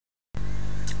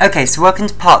Okay, so welcome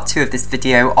to part 2 of this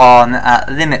video on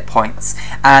limit points.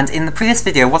 And in the previous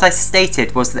video, what I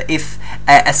stated was that if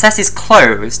a set is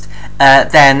closed,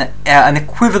 then an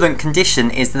equivalent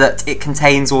condition is that it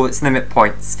contains all its limit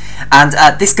points. And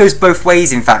this goes both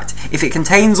ways, in fact. If it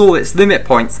contains all its limit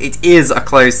points, it is a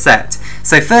closed set.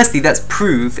 So firstly, let's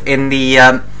prove in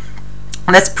the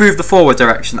let's prove the forward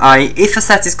direction, i.e. if a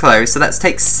set is closed. So let's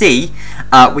take C,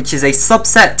 which is a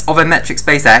subset of a metric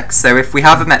space X. So if we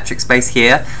have a metric space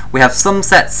here, we have some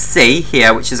set C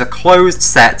here, which is a closed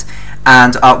set,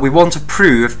 and we want to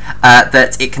prove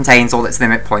that it contains all its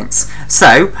limit points.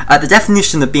 So the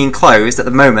definition of being closed at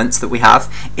the moment that we have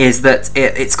is that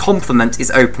its complement is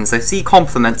open. So C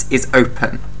complement is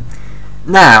open.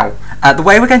 Now, the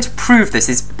way we're going to prove this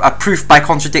is proof by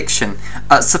contradiction.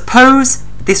 Suppose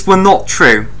this were not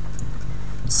true.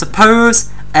 Suppose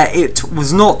it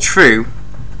was not true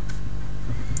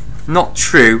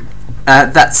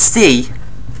that C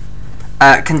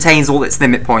contains all its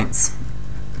limit points,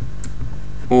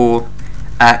 or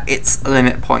its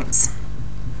limit points.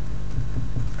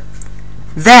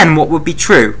 Then what would be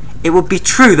true? It would be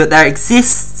true that there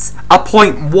exists a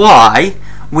point Y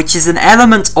which is an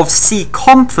element of C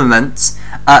complement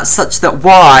such that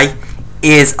Y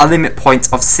is a limit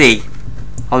point of C.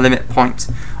 A limit point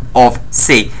of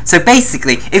C. So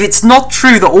basically, if it's not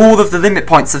true that all of the limit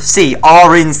points of C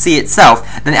are in C itself,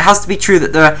 then it has to be true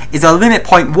that there is a limit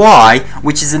point Y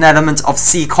which is an element of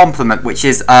C complement, which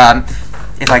is,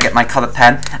 if I get my coloured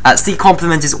pen, C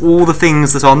complement is all the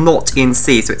things that are not in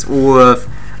C. So it's all of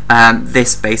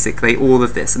this, basically, all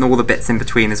of this, and all the bits in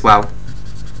between as well.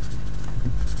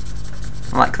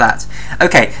 Like that.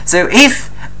 Okay, so if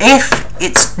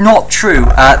it's not true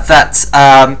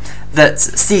that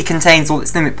C contains all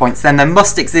its limit points, then there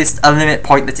must exist a limit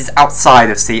point that is outside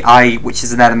of C, i.e. which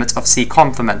is an element of C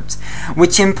complement,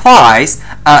 which implies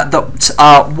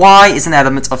that Y is an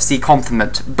element of C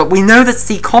complement. But we know that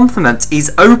C complement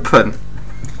is open.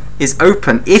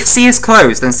 If C is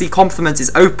closed, then C complement is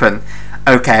open.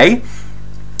 Okay?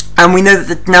 And we know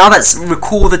that now. Let's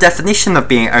recall the definition of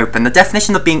being open. The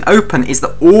definition of being open is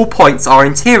that all points are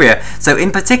interior. So in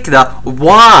particular,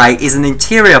 Y is an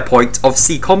interior point of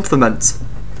C complement.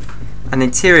 An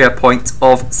interior point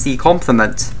of C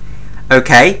complement.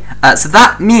 Okay, so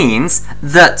that means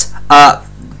that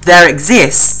there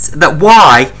exists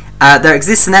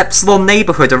an epsilon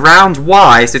neighbourhood around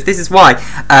Y. So if this is Y,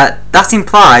 that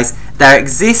implies there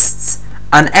exists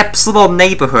an epsilon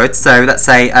neighbourhood, so let's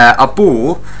say a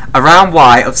ball around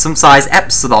Y of some size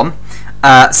epsilon,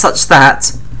 such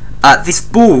that this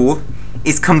ball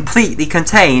is completely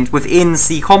contained within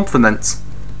C complement.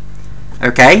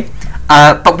 Okay,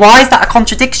 but why is that a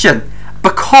contradiction?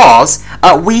 Because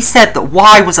we said that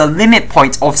Y was a limit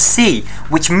point of C,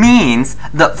 which means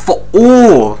that for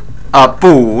all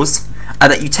balls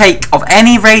that you take of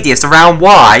any radius around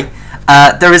Y,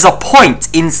 there is a point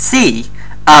in C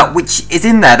which is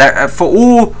in there. For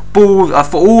all balls,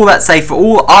 let's say for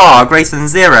all R greater than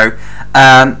 0,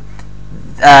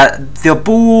 the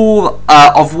ball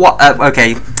of what?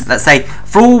 Okay, let's say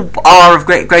for all R of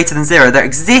greater than 0, there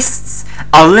exists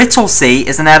a little c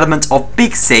is an element of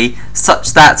big C,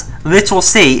 such that little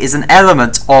c is an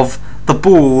element of the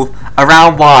ball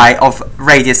around Y of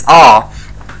radius R.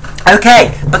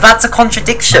 Okay, but that's a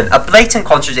contradiction, a blatant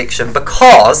contradiction,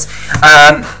 because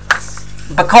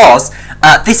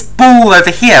this ball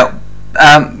over here,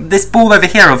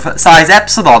 of size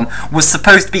epsilon was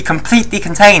supposed to be completely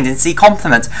contained in C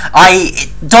complement, i.e. it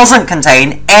doesn't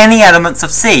contain any elements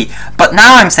of C. But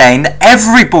now I'm saying that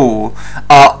every ball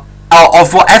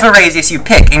of whatever radius you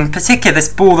pick, in particular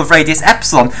this ball of radius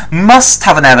epsilon, must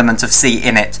have an element of C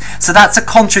in it. So that's a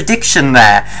contradiction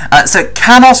there. So it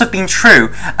cannot have been true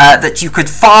that you could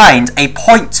find a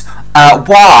point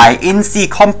Y in C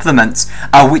complement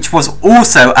which was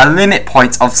also a limit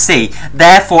point of C.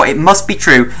 Therefore it must be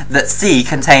true that C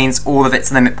contains all of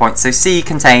its limit points. So C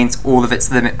contains all of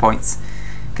its limit points.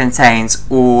 Contains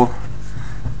all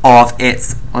of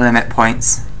its limit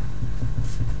points.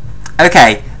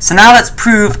 Okay, so now let's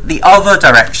prove the other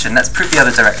direction. Let's prove the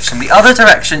other direction. The other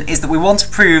direction is that we want to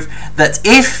prove that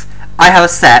if I have a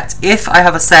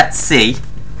set C,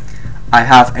 I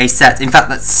have a set, in fact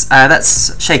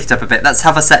let's shake it up a bit, let's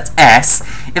have a set S.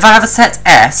 If I have a set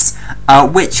S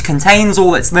which contains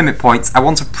all its limit points, I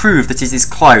want to prove that it is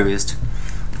closed.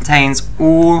 Contains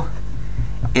all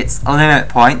its limit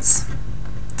points.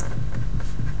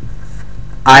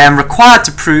 I am required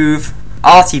to prove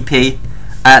RTP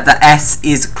that S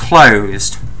is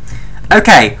closed.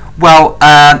 Okay, well,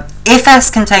 if S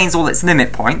contains all its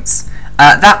limit points,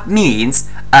 that means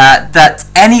that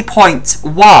any point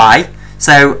Y,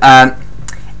 so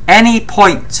any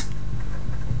point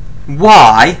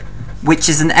y which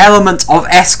is an element of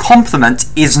S complement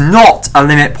is not a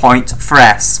limit point for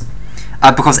S.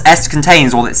 Because S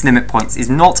contains all its limit points, is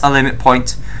not a limit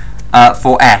point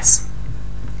for S.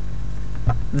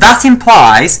 That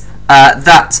implies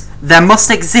that there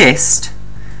must exist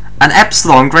an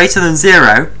epsilon greater than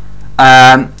 0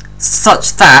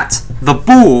 such that the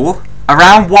ball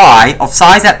around y of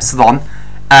size epsilon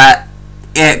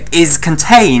it is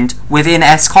contained within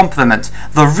S complement.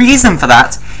 The reason for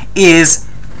that is,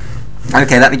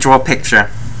 okay, let me draw a picture.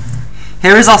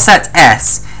 Here is our set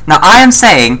S. Now I am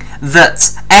saying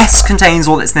that S contains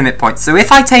all its limit points. So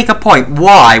if I take a point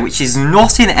y which is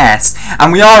not in S,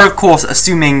 and we are of course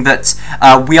assuming that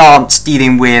we aren't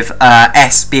dealing with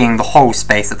S being the whole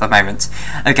space at the moment,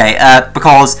 okay,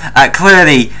 because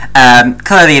clearly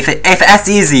if S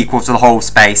is equal to the whole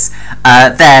space,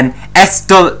 then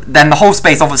the whole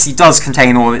space obviously does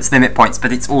contain all its limit points,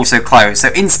 but it's also closed. So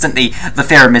instantly the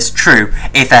theorem is true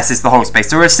if S is the whole space.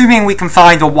 So we're assuming we can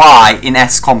find a y in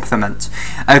S complement.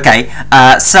 Okay,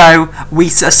 so we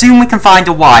assume we can find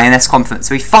a y in S complement.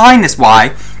 So we find this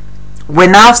y. We're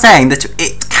now saying that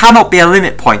it cannot be a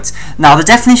limit point. Now the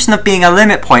definition of being a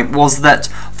limit point was that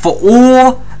for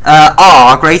all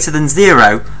r greater than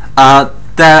 0,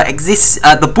 there exists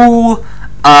the ball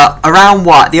around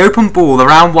y, the open ball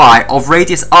around y of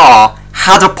radius r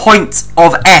had a point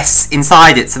of S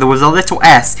inside it, so there was a little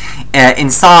s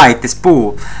inside this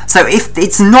ball. So if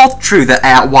it's not true that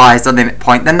y is a limit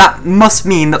point, then that must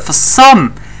mean that for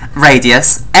some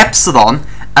radius epsilon,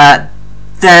 that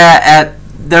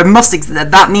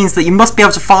means that you must be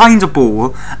able to find a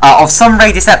ball of some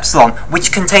radius epsilon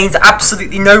which contains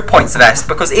absolutely no points of S,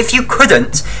 because if you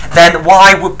couldn't, then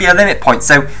y would be a limit point.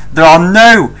 So there are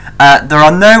no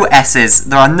S's,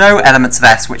 there are no elements of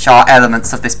S which are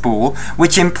elements of this ball,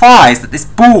 which implies that this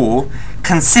ball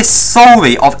consists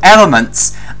solely of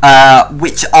elements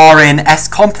which are in S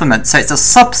complement. So it's a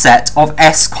subset of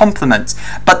S complement.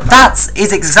 But that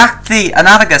is exactly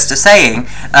analogous to saying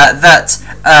that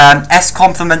S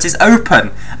complement is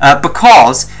open,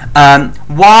 because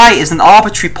y is an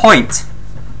arbitrary point.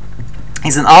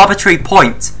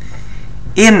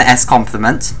 In S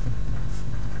complement.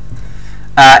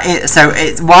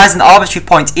 Y is an arbitrary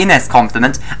point in S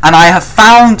complement, and I have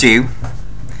found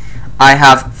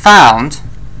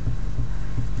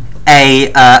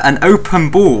an open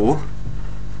ball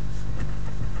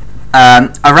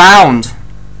around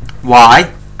y,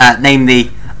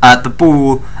 namely the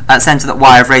ball centred at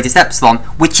y of radius epsilon,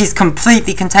 which is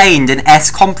completely contained in S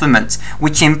complement,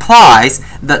 which implies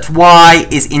that y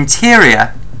is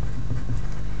interior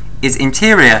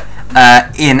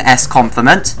in S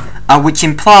complement, which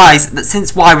implies that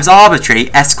since y was arbitrary,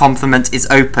 S complement is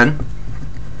open,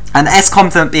 and S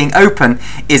complement being open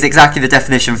is exactly the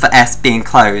definition for S being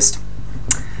closed.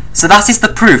 So that is the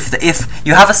proof that if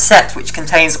you have a set which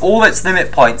contains all its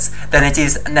limit points, then it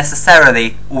is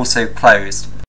necessarily also closed.